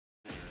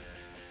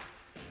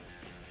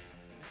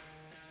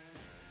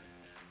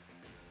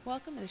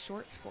Welcome to The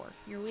Short Score,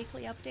 your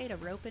weekly update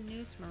of roping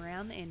news from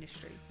around the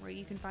industry, where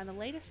you can find the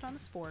latest on the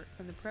sport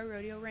from the pro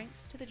rodeo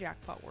ranks to the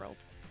jackpot world.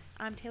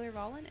 I'm Taylor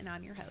Vollen, and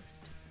I'm your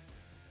host.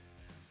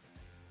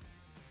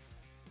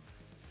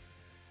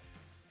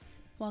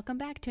 Welcome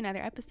back to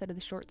another episode of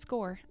The Short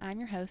Score. I'm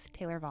your host,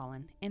 Taylor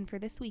Vollen, and for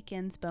this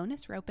weekend's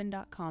bonus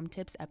Ropin.com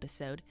tips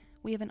episode,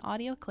 we have an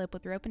audio clip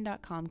with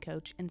Ropin.com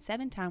coach and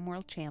 7-time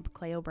world champ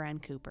Clay O'Brien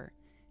Cooper.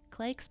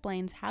 Clay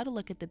explains how to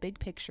look at the big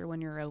picture when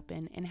you're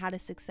roping and how to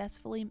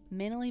successfully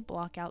mentally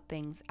block out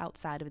things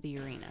outside of the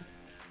arena.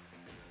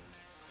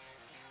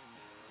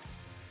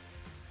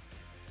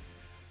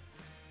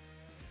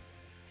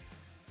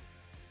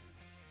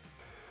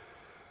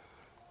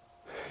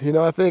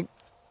 I think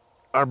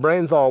our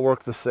brains all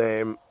work the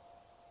same.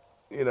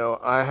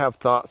 I have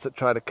thoughts that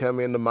try to come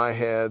into my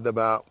head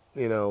about,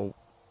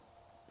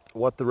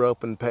 what the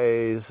roping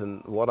pays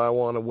and what I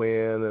want to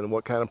win and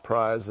what kind of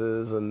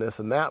prizes and this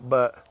and that.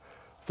 But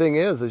thing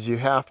is you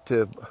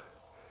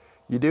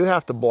do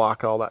have to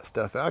block all that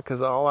stuff out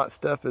because all that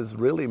stuff is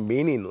really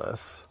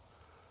meaningless.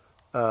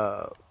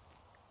 And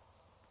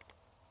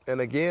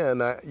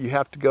again, you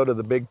have to go to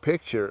the big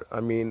picture.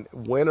 I mean,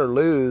 win or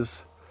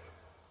lose.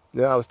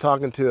 I was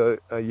talking to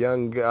a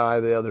young guy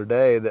the other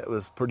day that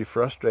was pretty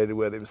frustrated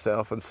with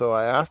himself. And so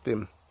I asked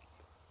him,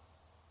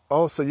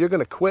 oh, so you're going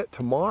to quit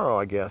tomorrow,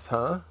 I guess,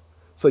 huh?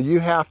 So you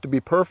have to be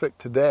perfect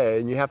today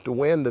and you have to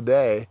win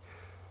today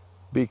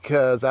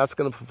because that's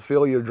going to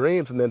fulfill your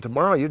dreams. And then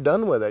tomorrow you're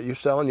done with it. You're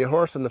selling your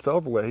horse and it's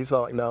over with. He's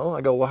like, no.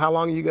 I go, well, how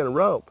long are you going to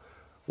rope?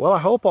 Well, I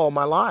hope all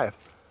my life.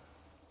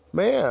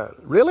 Man,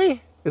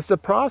 really? It's a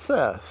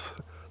process.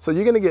 So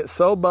you're going to get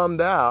so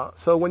bummed out.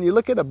 So when you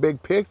look at a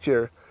big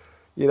picture,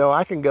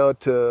 I can go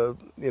to,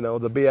 the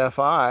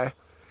BFI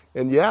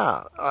and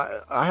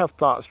I have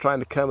thoughts trying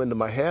to come into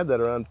my head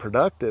that are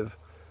unproductive.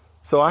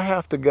 So I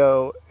have to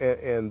go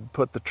and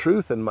put the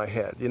truth in my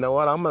head. You know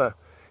what?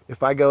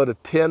 If I go to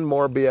 10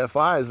 more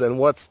BFIs, then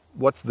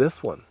what's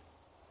this one?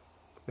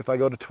 If I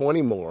go to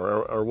 20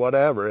 more or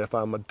whatever, if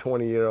I'm a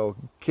 20-year-old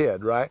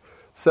kid, right?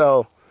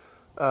 So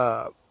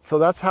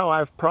that's how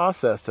I've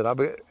processed it.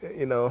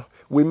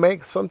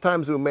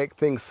 Sometimes we make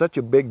things such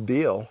a big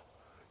deal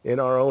in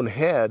our own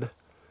head,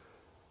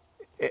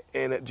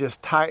 and it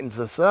just tightens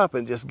us up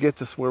and just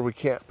gets us where we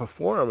can't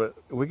perform.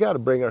 We got to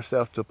bring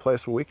ourselves to a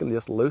place where we can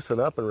just loosen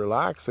up and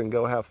relax and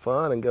go have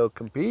fun and go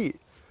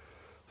compete.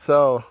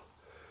 So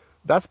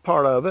that's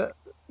part of it,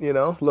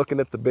 looking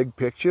at the big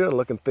picture and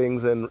looking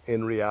things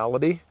in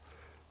reality.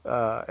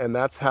 And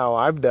that's how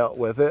I've dealt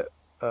with it.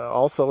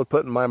 Also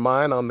putting my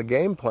mind on the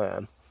game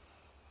plan.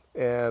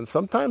 And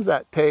sometimes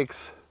that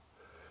takes,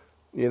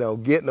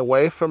 getting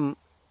away from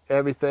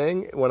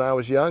everything. When I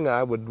was young,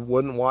 I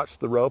wouldn't watch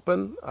the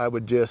roping. I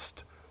was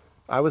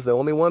the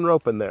only one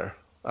roping there.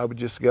 I would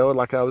just go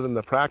like I was in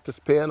the practice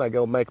pen. I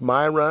go make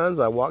my runs.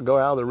 Go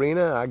out of the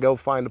arena. I go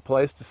find a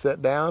place to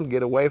sit down,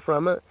 get away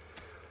from it,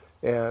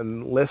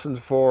 and listen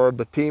for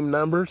the team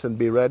numbers and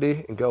be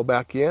ready and go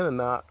back in and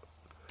not.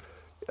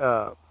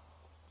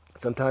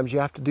 Sometimes you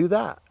have to do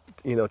that,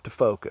 to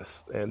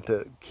focus and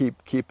to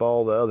keep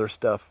all the other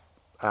stuff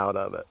out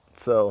of it.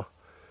 So.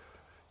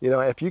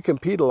 If you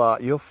compete a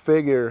lot, you'll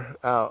figure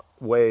out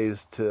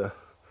ways to,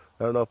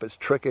 I don't know if it's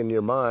tricking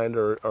your mind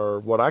or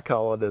what I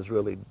call it is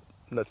really,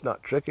 that's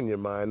not tricking your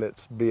mind,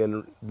 it's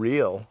being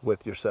real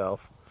with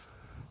yourself.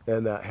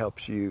 And that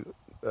helps you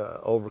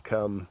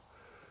overcome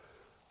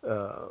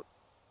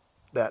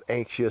that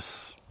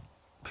anxious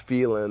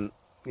feeling,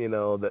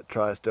 that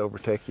tries to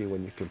overtake you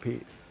when you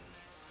compete.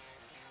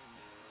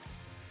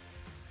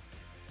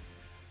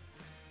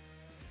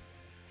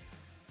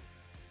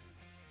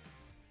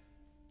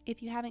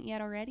 If you haven't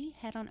yet already,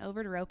 head on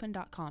over to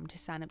Ropin.com to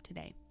sign up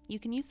today. You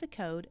can use the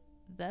code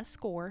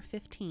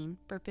THESCORE15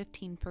 for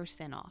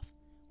 15% off.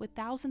 With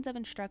thousands of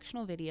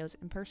instructional videos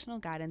and personal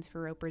guidance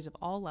for ropers of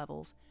all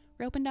levels,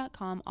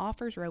 Ropin.com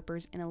offers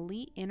ropers an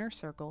elite inner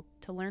circle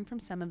to learn from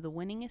some of the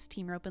winningest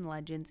team roping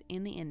legends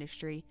in the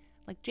industry,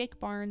 like Jake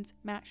Barnes,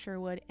 Matt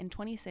Sherwood, and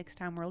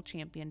 26-time world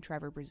champion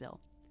Trevor Brazile.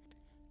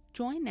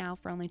 Join now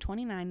for only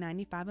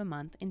 $29.95 a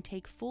month and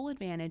take full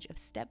advantage of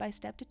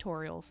step-by-step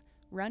tutorials,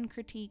 run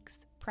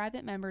critiques,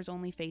 private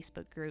members-only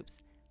Facebook groups,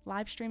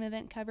 live stream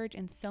event coverage,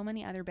 and so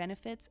many other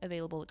benefits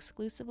available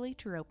exclusively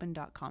to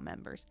Ropin.com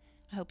members.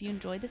 I hope you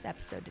enjoyed this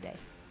episode today.